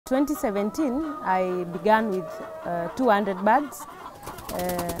2017, I began with 200 birds,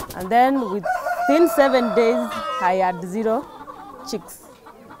 and then within 7 days, I had 0 chicks.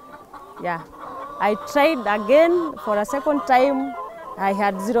 Yeah, I tried again for a second time. I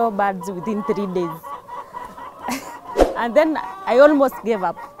had 0 birds within 3 days, and then I almost gave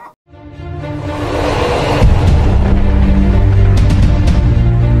up.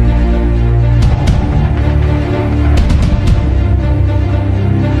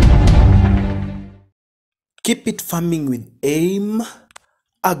 Keep it farming with AIM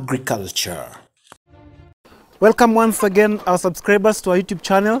Agriculture. Welcome once again our subscribers to our YouTube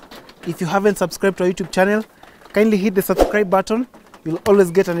channel. If you haven't subscribed to our YouTube channel, kindly hit the subscribe button. You'll always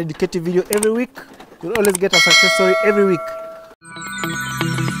get an educative video every week. You'll always get a success story every week.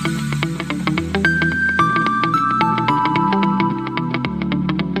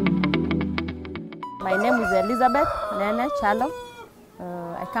 My name is Elizabeth Nene Chalo.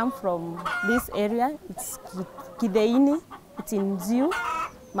 I come from this area. It's Kideini. It's in Ziu,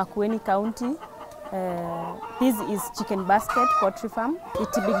 Makueni County. This is Chicken Basket Poultry Farm.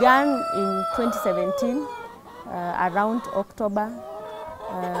 It began in 2017, around October.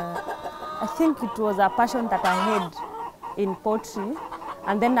 I think it was a passion that I had in poultry,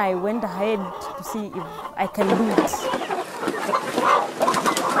 and then I went ahead to see if I can do it.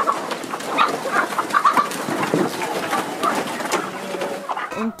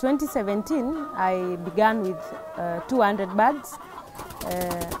 In 2017, I began with 200 birds,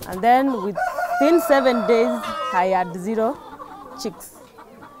 and then within 7 days, I had 0 chicks.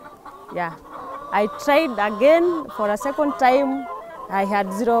 Yeah, I tried again for a second time. I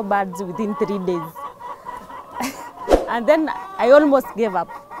had 0 birds within 3 days, and then I almost gave up.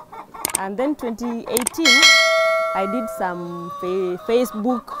 And then 2018, I did some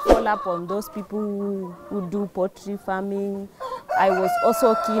Facebook follow-up on those people who do poultry farming. I was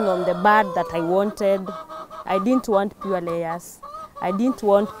also keen on the bird that I wanted. I didn't want pure layers. I didn't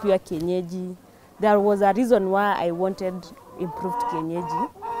want pure kienyeji. There was a reason why I wanted improved kienyeji.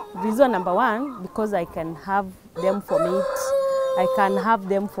 Reason number one, because I can have them for meat. I can have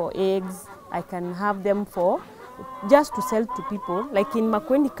them for eggs. I can have them for just to sell to people. Like in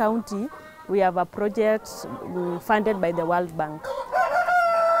Makueni County, we have a project funded by the World Bank.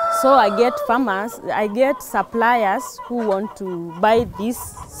 So I get farmers, I get suppliers who want to buy these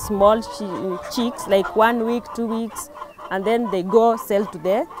small chicks, like 1 week, 2 weeks, and then they go sell to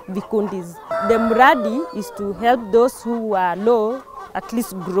the vikundis. The mradi is to help those who are low at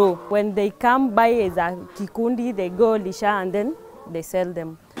least grow. When they come buy as a kikundi, they go lisha and then they sell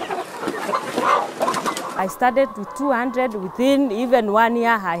them. I started with 200. Within even 1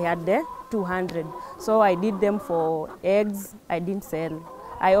 year, I had the 200. So I did them for eggs. I didn't sell.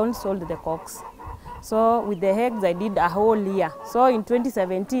 I only sold the cocks. So with the eggs, I did a whole year. So in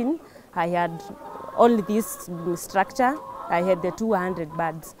 2017, I had only this structure. I had the 200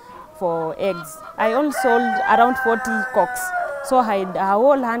 birds for eggs. I only sold around 40 cocks. So I had a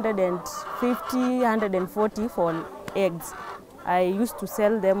whole 150, 140 for eggs. I used to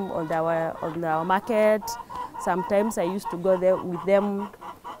sell them on our market. Sometimes I used to go there with them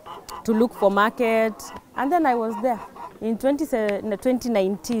to look for market. And then I was there. In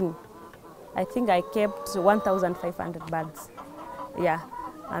 2019, I think I kept 1,500 birds. Yeah,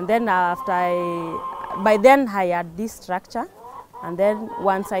 and then by then I had this structure, and then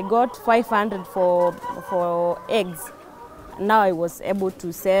once I got 500 for eggs, now I was able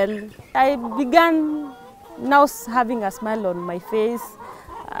to sell. I began now having a smile on my face.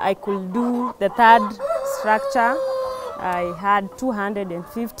 I could do the third structure. I had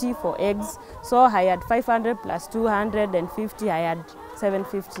 250 for eggs, so I had 500 plus 250, I had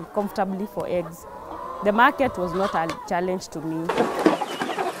 750 comfortably for eggs. The market was not a challenge to me.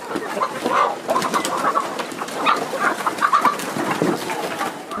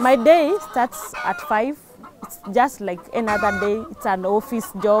 My day starts at 5. It's just like another day. It's an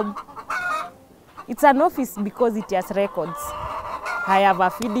office job. It's an office because it has records. I have a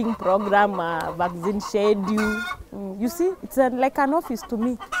feeding program, a vaccine schedule. You see, it's like an office to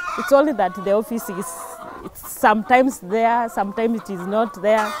me. It's only that the office it's sometimes there, sometimes it is not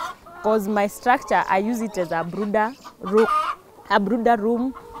there. Because my structure, I use it as a brooder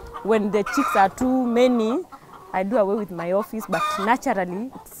room. When the chicks are too many, I do away with my office. But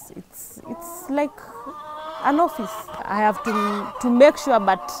naturally, it's like an office. I have to make sure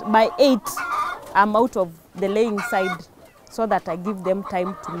that by 8, I'm out of the laying side, so that I give them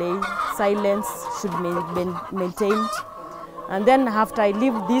time to lay. Silence should be maintained. And then after I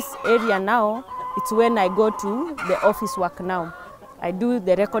leave this area now, it's when I go to the office work now. I do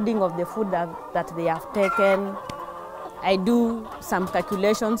the recording of the food that they have taken. I do some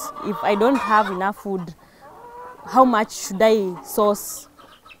calculations. If I don't have enough food, how much should I source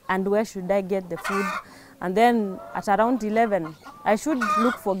and where should I get the food? And then at around 11, I should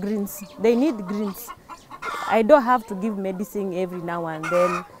look for greens. They need greens. I don't have to give medicine every now and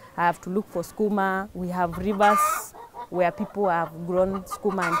then. I have to look for skooma. We have rivers where people have grown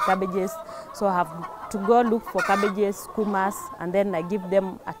skooma and cabbages. So I have to go look for cabbages, skoomas, and then I give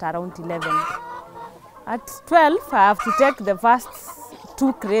them at around 11. At 12, I have to take the first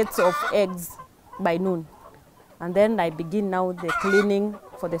 2 crates of eggs by noon. And then I begin now the cleaning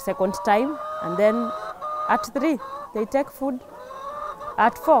for the second time. And then at 3, they take food.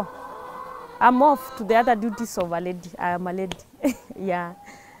 At 4, I'm off to the other duties of a lady. I am a lady. Yeah.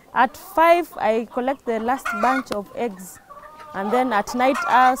 At 5, I collect the last bunch of eggs. And then at night,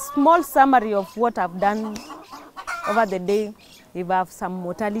 a small summary of what I've done over the day. If I have some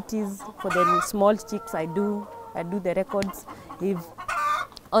mortalities for the small chicks, I do the records. If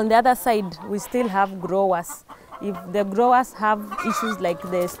on the other side, we still have growers. If the growers have issues like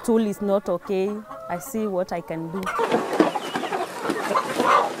the stool is not okay, I see what I can do.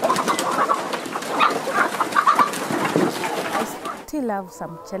 I still have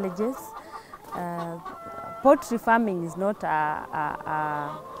some challenges. Poultry farming is not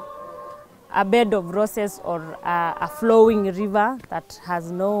a bed of roses or a flowing river that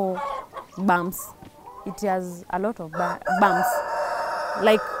has no bumps. It has a lot of bumps.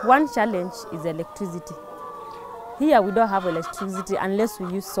 Like one challenge is electricity. Here we don't have electricity unless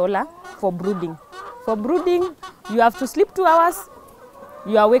we use solar for brooding. For brooding, you have to sleep 2 hours,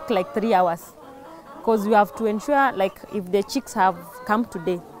 you are awake like 3 hours. Because you have to ensure, like if the chicks have come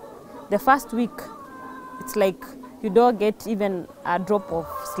today, the first week, it's like you don't get even a drop of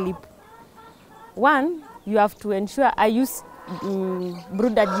sleep. One, you have to ensure, I use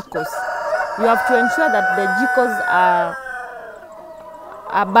brooder jikos. You have to ensure that the jikos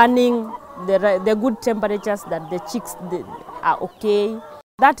are burning the good temperatures, that the chicks are okay.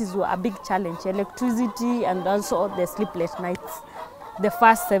 That is a big challenge, electricity and also the sleepless nights, the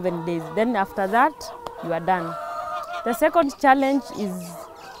first 7 days. Then after that, you are done. The second challenge is,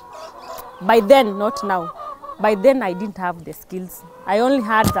 by then, not now, by then I didn't have the skills. I only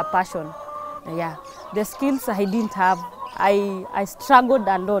had the passion. Yeah, the skills I didn't have. I struggled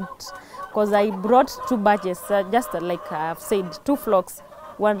a lot because I brought 2 batches, just like I've said, 2 flocks.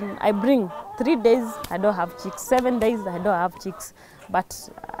 When I bring 3 days, I don't have chicks. 7 days, I don't have chicks. But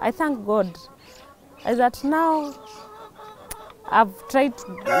I thank God that now I've tried to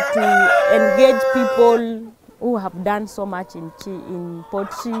engage people who have done so much in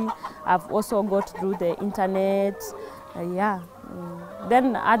poultry. I've also got through the internet.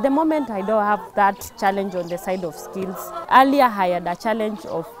 Then at the moment, I don't have that challenge on the side of skills. Earlier, I had a challenge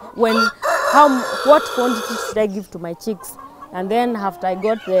of what quantity should I give to my chicks. And then after I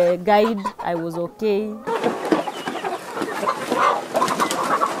got the guide, I was okay.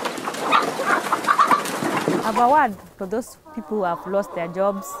 I have a word for those people who have lost their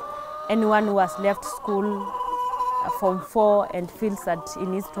jobs, anyone who has left school from 4 and feels that he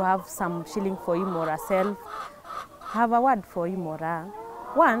needs to have some shilling for him or herself. I have a word for him or her.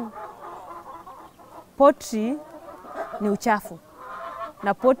 One, poultry ni uchafu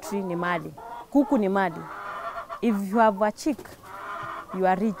na poultry ni mali. Kuku ni mali. If you have a chick, you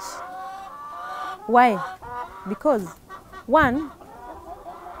are rich. Why? Because one,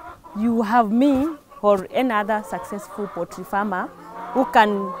 you have me or any other successful poultry farmer who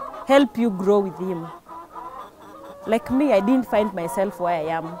can help you grow with him. Like me, I didn't find myself where I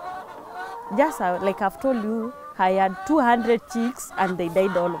am. Just like I've told you, I had 200 chicks and they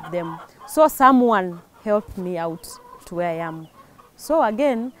died, all of them. So someone helped me out to where I am. So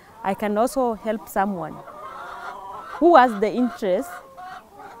again, I can also help someone who has the interest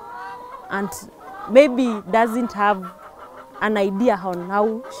and maybe doesn't have an idea on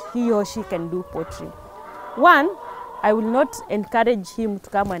how he or she can do poultry. One, I will not encourage him to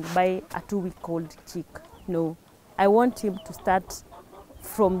come and buy a 2-week-old chick. No, I want him to start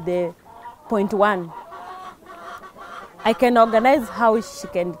from the point 1. I can organize how she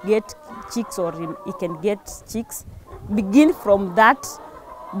can get chicks or he can get chicks. Begin from that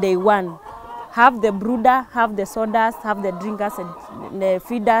day 1. Have the brooder, have the sodas, have the drinkers and the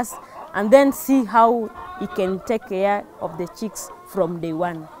feeders, and then see how he can take care of the chicks from day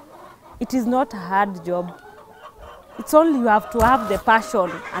 1. It is not a hard job. It's only you have to have the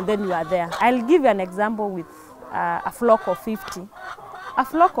passion and then you are there. I'll give you an example with a flock of 50. A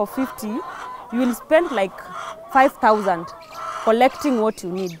flock of 50, you will spend like 5,000 collecting what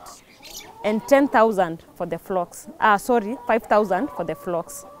you need and 10,000 for the flocks. 5,000 for the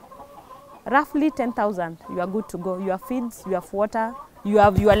flocks. roughly 10,000, you are good to go. You have feeds, you have water, you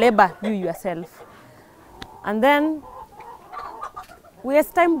have your labor, you yourself. And then, as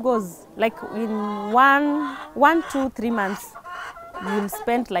time goes, like in 1, 2, 3 months, you will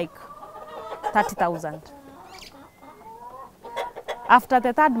spend like 30,000. After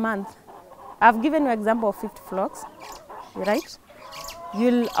the 3rd month, I've given you an example of 50 flocks, right?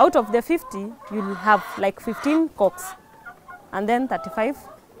 Out of the 50, you'll have like 15 cocks and then 35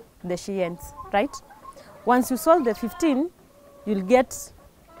 the she-hens, right? Once you sold the 15, you'll get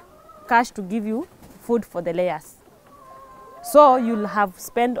cash to give you food for the layers. So you'll have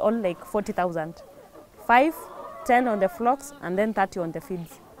spent all like 40,000. 5, 10 on the flocks and then 30 on the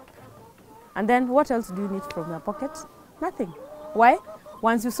feeds. And then what else do you need from your pocket? Nothing. Why?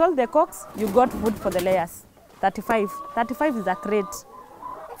 Once you sold the cocks, you got food for the layers. 35. 35 is a crate.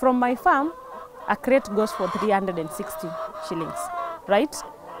 From my farm, a crate goes for 360 shillings, right?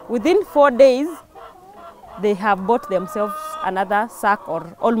 Within 4 days, they have bought themselves another sack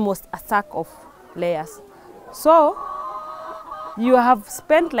or almost a sack of layers. So you have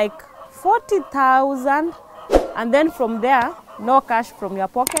spent like 40,000, and then from there, no cash from your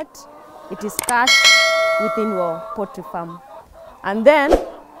pocket. It is cash within your poultry farm. And then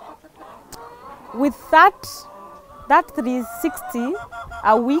with that 360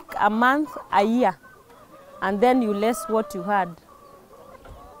 a week, a month, a year, and then you less what you had,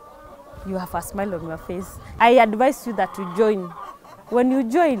 you have a smile on your face. I advise you that you join. When you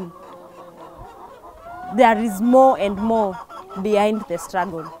join, there is more and more behind the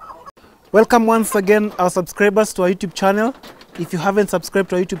struggle. Welcome once again our subscribers to our YouTube channel. If you haven't subscribed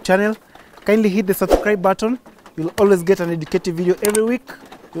to our YouTube channel, kindly hit the subscribe button. You'll always get an educative video every week.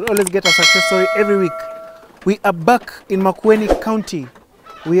 You'll always get a success story every week. We are back in Makueni County.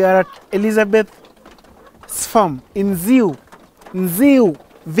 We are at Elizabeth's farm in Nziu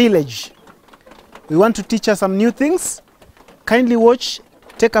village. We want to teach her some new things. Kindly watch,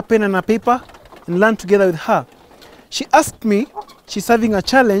 take a pen and a paper and learn together with her. She asked me, she's having a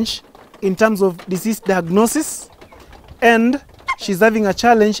challenge in terms of disease diagnosis, and she's having a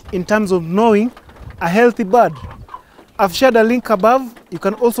challenge in terms of knowing a healthy bird. I've shared a link above. You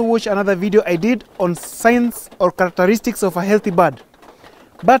can also watch another video I did on signs or characteristics of a healthy bird.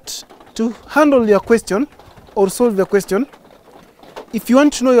 But to handle your question or solve your question, if you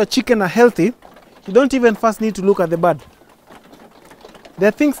want to know your chicken are healthy, you don't even first need to look at the bird. There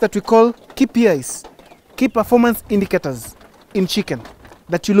are things that we call KPIs, key performance indicators in chicken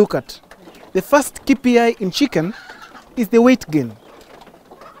that you look at. The first KPI in chicken is the weight gain.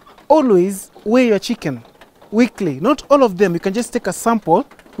 Always weigh your chicken weekly. Not all of them. You can just take a sample,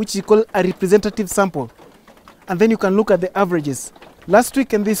 which you call a representative sample, and then you can look at the averages. Last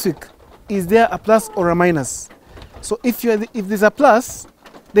week and this week, is there a plus or a minus? So if there's a plus,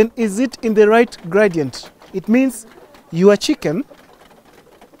 then is it in the right gradient? It means your chicken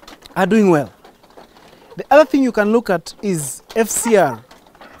are doing well. The other thing you can look at is FCR,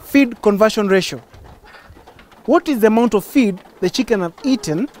 feed conversion ratio. What is the amount of feed the chicken have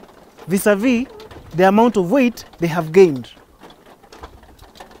eaten vis-a-vis the amount of weight they have gained?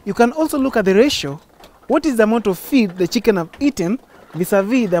 You can also look at the ratio. What is the amount of feed the chicken have eaten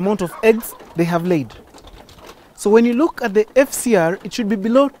vis-a-vis the amount of eggs they have laid? So when you look at the FCR, it should be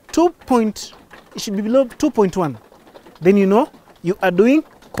below 2.1. Then you know you are doing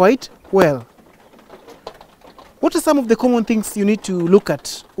quite well. What are some of the common things you need to look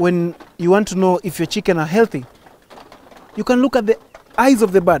at when you want to know if your chicken are healthy? You can look at the eyes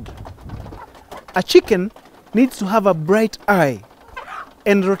of the bird. A chicken needs to have a bright eye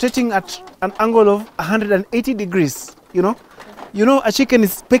and rotating at an angle of 180 degrees. You know a chicken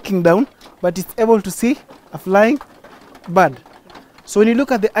is pecking down, but it's able to see a flying bird. So when you look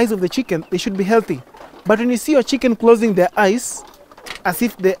at the eyes of the chicken, they should be healthy. But when you see your chicken closing their eyes as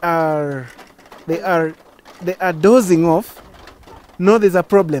if they are dozing off, know there's a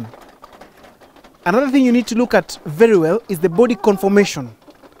problem. Another thing you need to look at very well is the body conformation.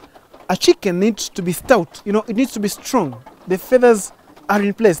 A chicken needs to be stout, it needs to be strong. The feathers are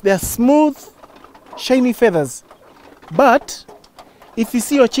in place. They are smooth, shiny feathers. But if you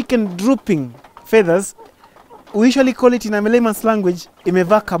see your chicken drooping feathers, we usually call it in a layman's language,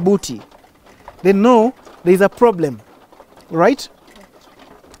 imevaa kabuti. They know there is a problem, right?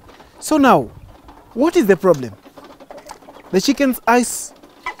 So now, what is the problem? The chicken's eyes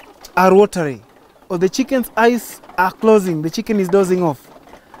are watery, or the chicken's eyes are closing, the chicken is dozing off.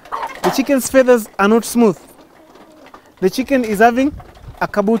 The chicken's feathers are not smooth. The chicken is having a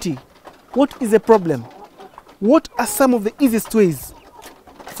kabuti. What is the problem? What are some of the easiest ways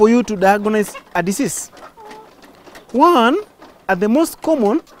for you to diagnose a disease? One, and the most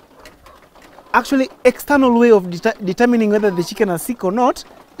common, actually external way of determining whether the chicken is sick or not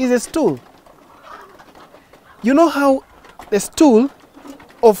is a stool. You know how the stool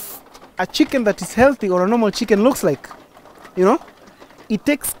of a chicken that is healthy or a normal chicken looks like? You know, it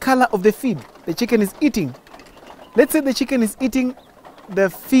takes color of the feed the chicken is eating. Let's say the chicken is eating the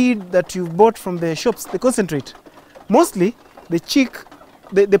feed that you bought from the shops, the concentrate. Mostly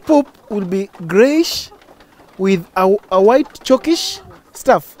the poop will be grayish with a white chalkish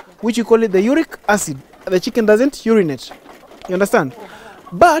stuff, which you call it the uric acid. The chicken doesn't urinate. You understand?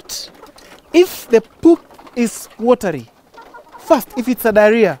 But if the poop is watery, first, if it's a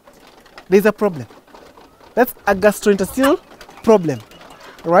diarrhea, there's a problem. That's a gastrointestinal problem,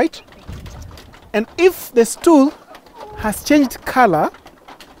 right? And if the stool has changed color,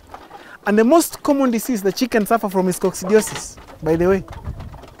 and the most common disease the chicken suffer from is coccidiosis, by the way.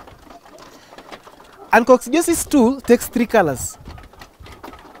 And coccidiosis stool takes 3 colors.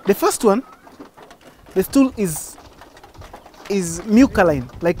 The first one, the stool is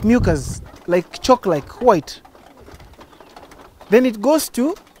mucaline, like mucus, like chalk-like white. Then it goes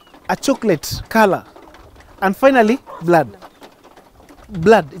to a chocolate color, and finally blood.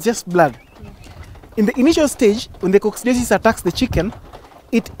 Blood, just blood. In the initial stage, when the coccidiosis attacks the chicken,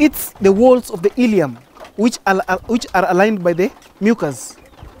 it eats the walls of the ileum, which are aligned by the mucus.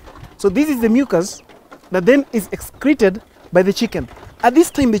 So this is the mucus that then is excreted by the chicken. At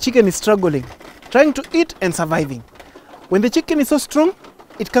this time, the chicken is struggling, trying to eat and surviving. When the chicken is so strong,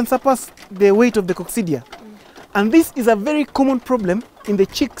 it can surpass the weight of the coccidia. And this is a very common problem in the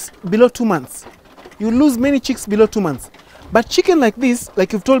chicks below 2 months. You lose many chicks below 2 months. But chicken like this,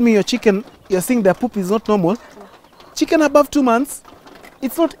 like you've told me your chicken, you're saying their poop is not normal. Chicken above 2 months,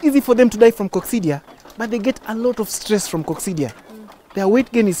 it's not easy for them to die from coccidia, but they get a lot of stress from coccidia. Their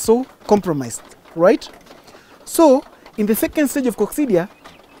weight gain is so compromised, right? So, in the second stage of coccidia,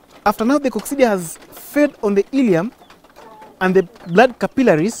 after now the coccidia has fed on the ileum and the blood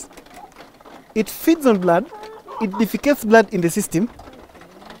capillaries, it feeds on blood, it defecates blood in the system,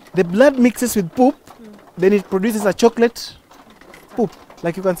 the blood mixes with poop, then it produces a chocolate poop.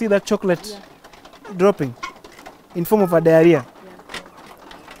 Like you can see that chocolate dropping in form of a diarrhea.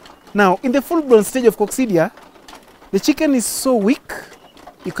 Now, in the full-blown stage of coccidia, the chicken is so weak,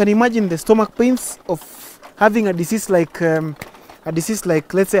 you can imagine the stomach pains of having a disease like,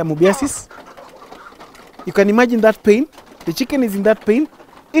 let's say, amoebiasis. You can imagine that pain. The chicken is in that pain.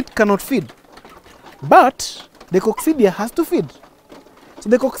 It cannot feed. But the coccidia has to feed. So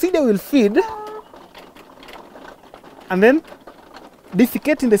the coccidia will feed and then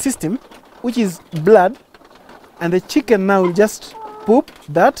defecate in the system, which is blood, and the chicken now will just poop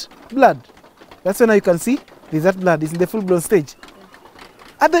that blood. That's why now you can see there's that blood. It's in the full-blown stage.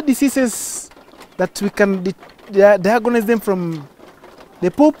 Other diseases that we can diagnose them from the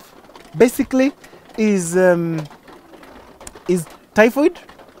poop basically is typhoid,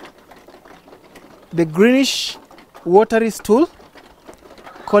 the greenish watery stool,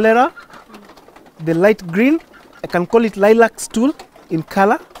 cholera, the light green, I can call it lilac stool in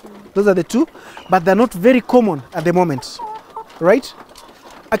color. Those are the two, but they're not very common at the moment, right?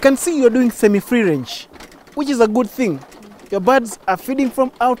 I can see you're doing semi-free range, which is a good thing. Your birds are feeding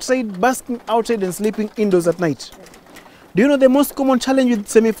from outside, basking outside and sleeping indoors at night. Do you know the most common challenge with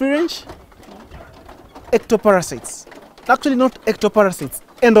semi-free range? Ectoparasites. Actually not ectoparasites,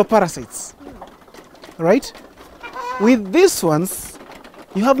 endoparasites, right? With these ones,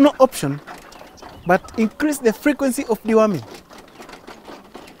 you have no option but increase the frequency of deworming.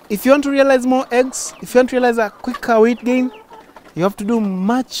 If you want to realize more eggs, if you want to realize a quicker weight gain, you have to do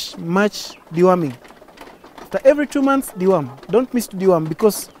much deworming. After every 2 months, deworm. Don't miss to deworm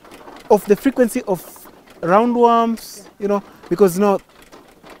because of the frequency of roundworms, you know, because you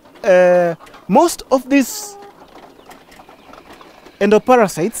know, most of these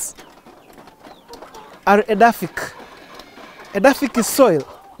endoparasites are edaphic. Edaphic is soil.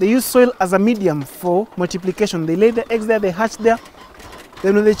 They use soil as a medium for multiplication. They lay the eggs there, they hatch there.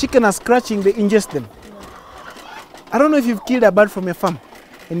 Then when the chicken are scratching, they ingest them. I don't know if you've killed a bird from your farm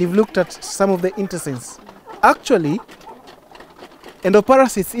and you've looked at some of the intestines. Actually,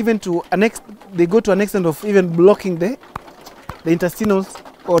 endoparasites even they go to an extent of even blocking the intestinal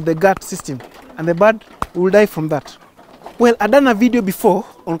or the gut system, and the bird will die from that. Well, I've done a video before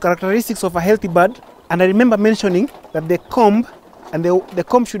on characteristics of a healthy bird, and I remember mentioning that the comb and the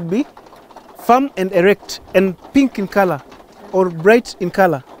comb should be firm and erect and pink in color or bright in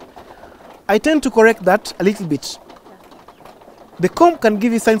color. I tend to correct that a little bit. The comb can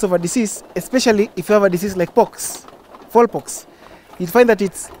give you signs of a disease, especially if you have a disease like pox, fall pox. You find that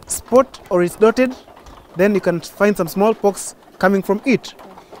it's spot or it's dotted, then you can find some small pox coming from it.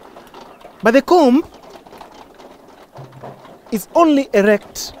 But the comb is only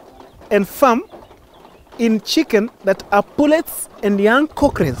erect and firm in chicken that are pullets and young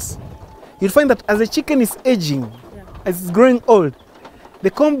cockerels. You'll find that as the chicken is aging, as it's growing old, the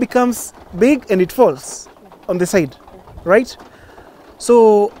comb becomes big and it falls on the side, right?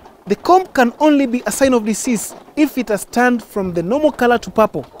 So the comb can only be a sign of disease if it has turned from the normal color to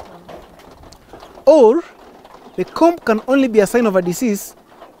purple. Or the comb can only be a sign of a disease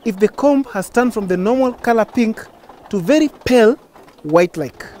if the comb has turned from the normal color pink to very pale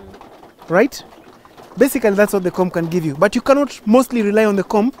white-like, right? Basically, that's what the comb can give you. But you cannot mostly rely on the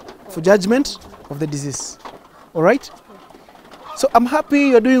comb for judgment of the disease, all right? So I'm happy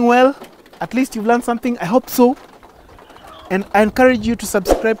you're doing well. At least you've learned something. I hope so. And I encourage you to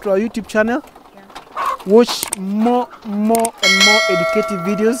subscribe to our YouTube channel. Watch more and more educative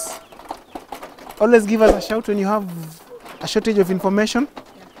videos. Always give us a shout when you have a shortage of information.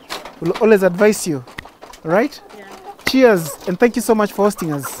 We'll always advise you. All right? Cheers, and thank you so much for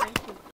hosting us.